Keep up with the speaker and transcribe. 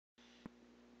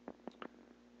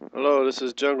Hello, this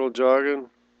is Jungle Jargon.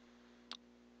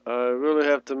 I really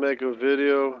have to make a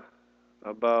video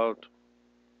about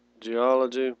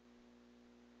geology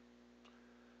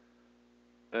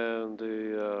and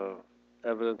the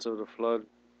evidence of the flood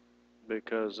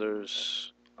because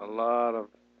there's a lot of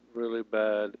really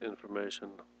bad information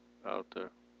out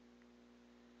there.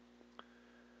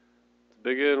 To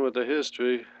begin with the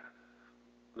history,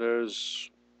 there's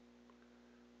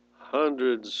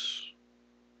hundreds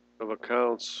of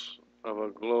accounts of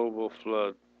a global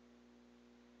flood,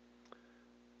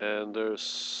 and they're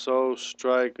so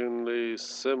strikingly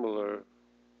similar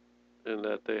in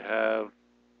that they have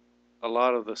a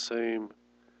lot of the same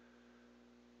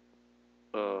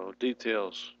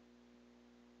details.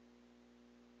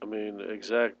 I mean,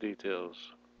 exact details.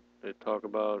 They talk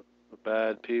about the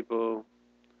bad people.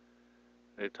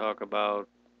 They talk about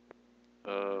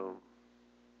um,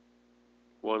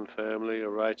 one family, a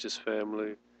righteous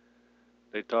family.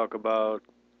 They talk about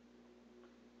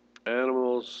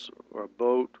animals or a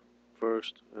boat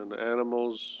first, and the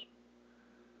animals,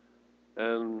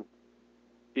 and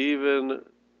even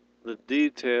the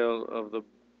detail of the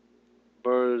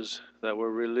birds that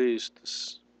were released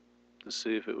to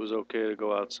see if it was okay to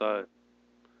go outside.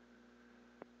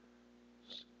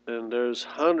 And there's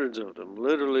hundreds of them,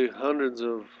 literally hundreds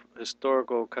of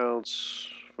historical accounts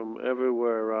from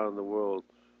everywhere around the world.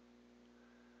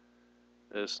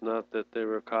 It's not that they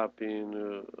were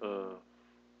copying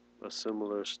a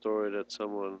similar story that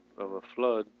someone of a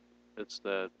flood. It's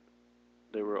that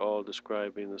they were all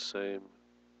describing the same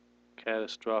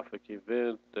catastrophic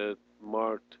event that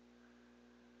marked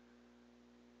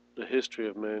the history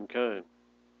of mankind.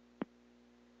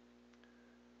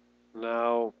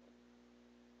 Now,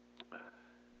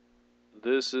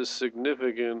 this is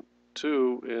significant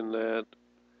too in that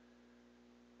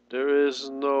there is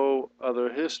no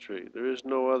other history. There is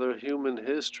no other human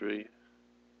history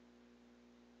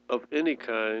of any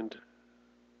kind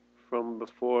from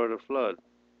before the flood.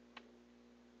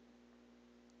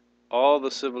 All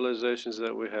the civilizations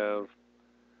that we have,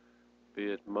 be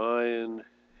it Mayan,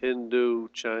 Hindu,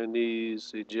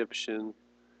 Chinese, Egyptian,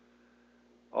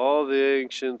 all the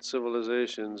ancient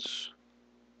civilizations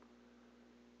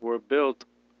were built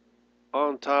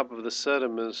on top of the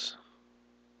sediments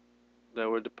that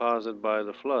were deposited by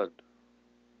the flood.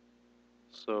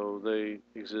 So they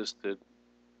existed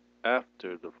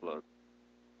after the flood.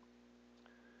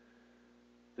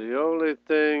 The only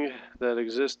thing that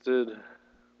existed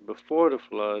before the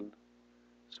flood,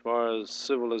 as far as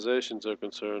civilizations are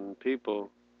concerned,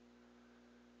 people,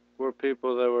 were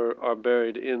people that are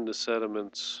buried in the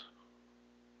sediments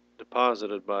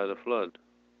deposited by the flood.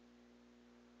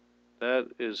 That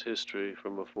is history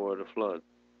from before the flood.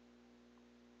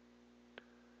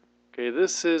 Okay,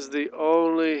 this is the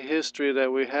only history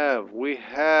that we have. We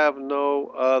have no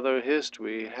other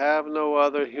history. We have no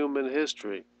other human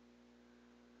history.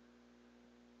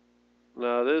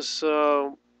 Now this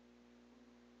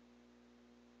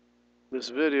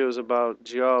video is about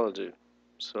geology.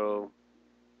 So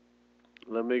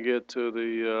let me get to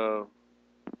the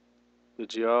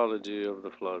geology of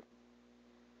the flood.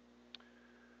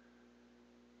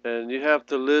 And you have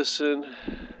to listen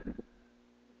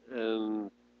and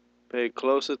pay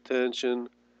close attention,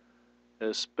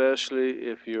 especially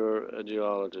if you're a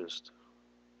geologist.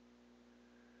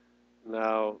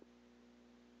 Now,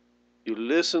 you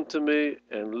listen to me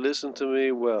and listen to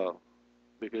me well,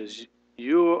 because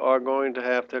you are going to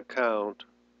have to account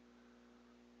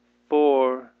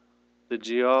for the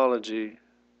geology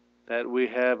that we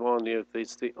have on the earth.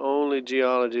 It's the only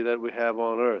geology that we have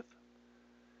on earth.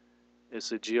 It's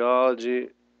the geology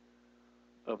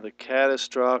of the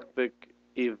catastrophic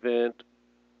event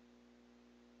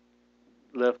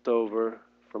left over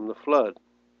from the flood.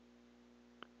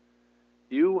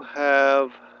 You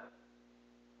have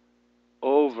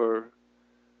over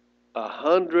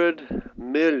 100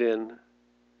 million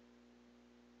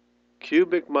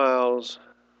cubic miles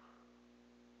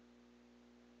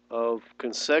of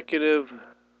consecutive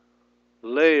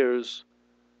layers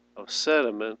of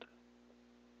sediment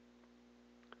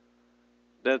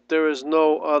that there is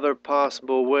no other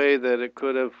possible way that it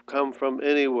could have come from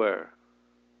anywhere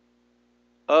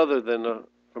other than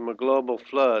from a global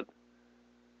flood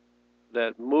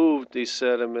that moved these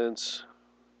sediments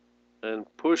and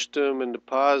pushed them and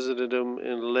deposited them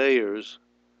in layers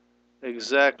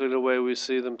exactly the way we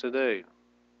see them today.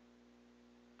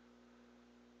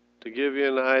 To give you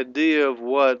an idea of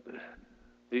what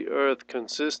the earth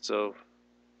consists of,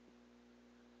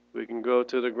 we can go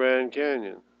to the Grand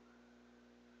Canyon.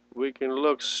 We can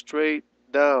look straight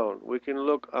down. We can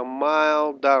look a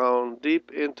mile down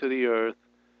deep into the earth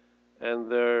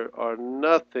and there are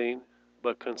nothing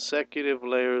but consecutive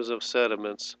layers of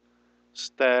sediments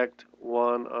stacked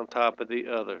one on top of the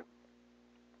other.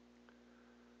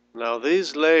 Now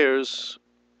these layers,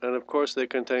 and of course they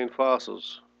contain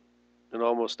fossils in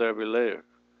almost every layer.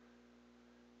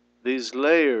 These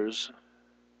layers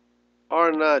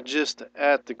are not just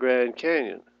at the Grand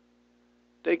Canyon.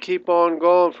 They keep on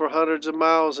going for hundreds of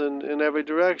miles in every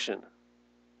direction.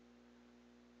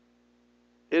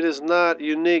 It is not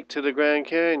unique to the Grand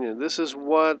Canyon. This is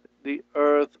what the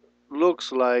Earth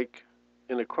looks like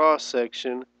in a cross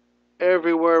section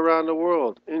everywhere around the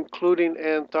world, including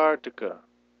Antarctica.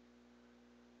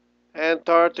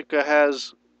 Antarctica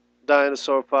has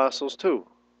dinosaur fossils too.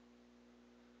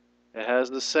 It has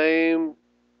the same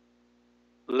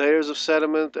layers of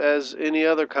sediment as any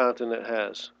other continent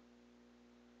has.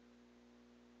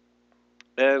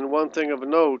 And one thing of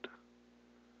note,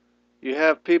 you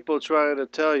have people trying to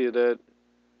tell you that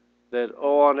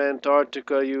oh, on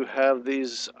Antarctica you have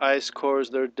these ice cores,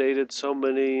 they're dated so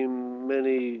many,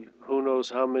 who knows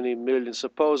how many millions,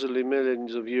 supposedly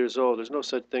millions of years old. There's no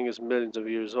such thing as millions of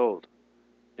years old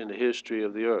in the history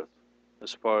of the Earth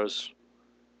as far as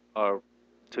our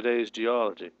today's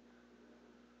geology.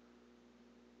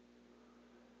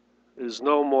 It is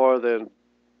no more than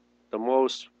the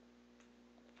most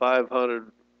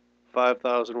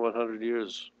 5,100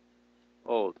 years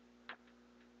old.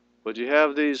 But you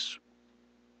have the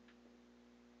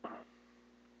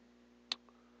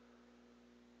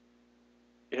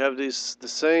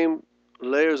same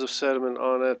layers of sediment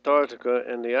on Antarctica,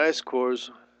 and the ice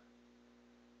cores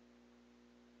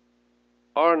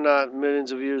are not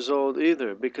millions of years old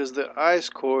either, because the ice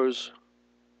cores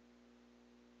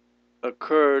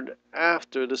occurred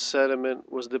after the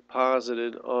sediment was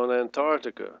deposited on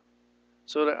Antarctica.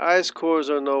 So the ice cores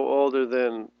are no older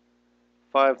than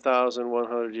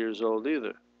 5,100 years old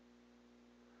either.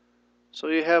 So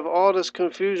you have all this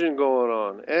confusion going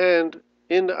on. And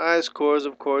in the ice cores,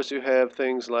 of course, you have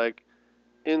things like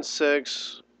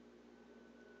insects,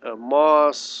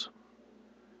 moss,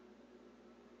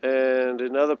 and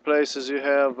in other places you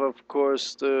have, of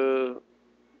course, the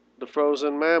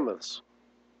frozen mammoths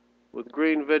with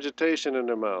green vegetation in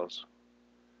their mouths.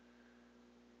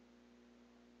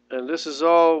 And this is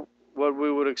all what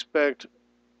we would expect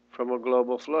from a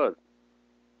global flood.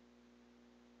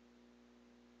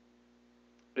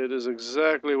 It is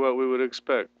exactly what we would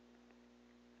expect.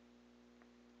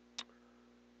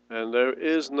 And there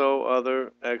is no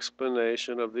other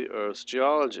explanation of the Earth's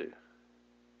geology.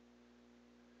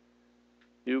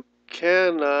 You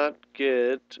cannot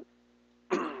get,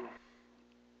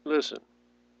 listen,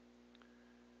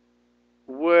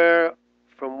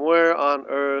 from where on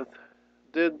Earth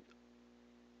did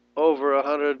over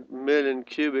 100 million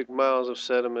cubic miles of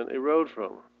sediment erode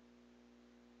from?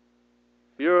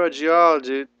 If you're a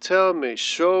geologist, tell me,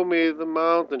 show me the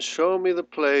mountain, show me the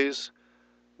place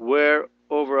where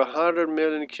over 100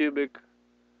 million cubic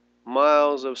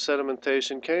miles of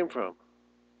sedimentation came from.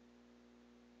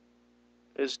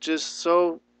 It's just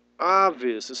so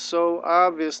obvious. It's so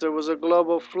obvious there was a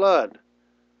global flood.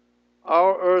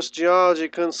 Our Earth's geology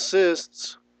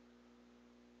consists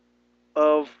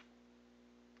of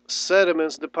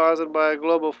sediments deposited by a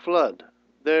global flood.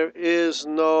 There is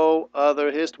no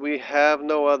other history. We have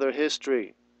no other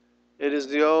history. It is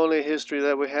the only history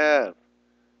that we have.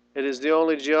 It is the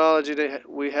only geology that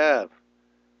we have.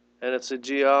 And it's a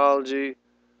geology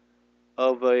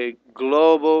of a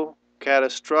global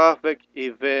catastrophic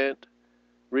event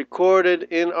recorded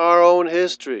in our own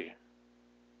history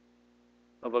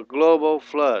of a global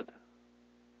flood.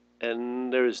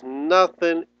 And there is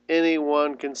nothing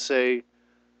anyone can say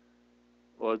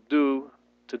or do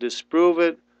to disprove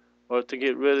it or to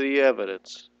get rid of the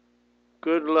evidence.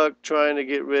 Good luck trying to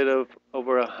get rid of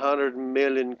over 100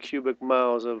 million cubic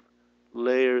miles of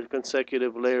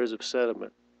consecutive layers of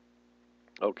sediment.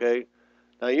 Okay?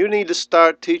 Now you need to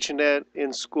start teaching that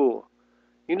in school.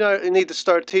 You need to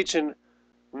start teaching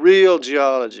real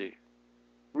geology,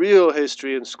 real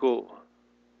history in school.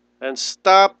 And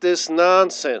stop this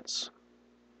nonsense.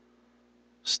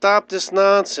 Stop this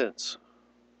nonsense.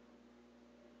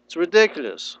 It's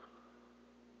ridiculous.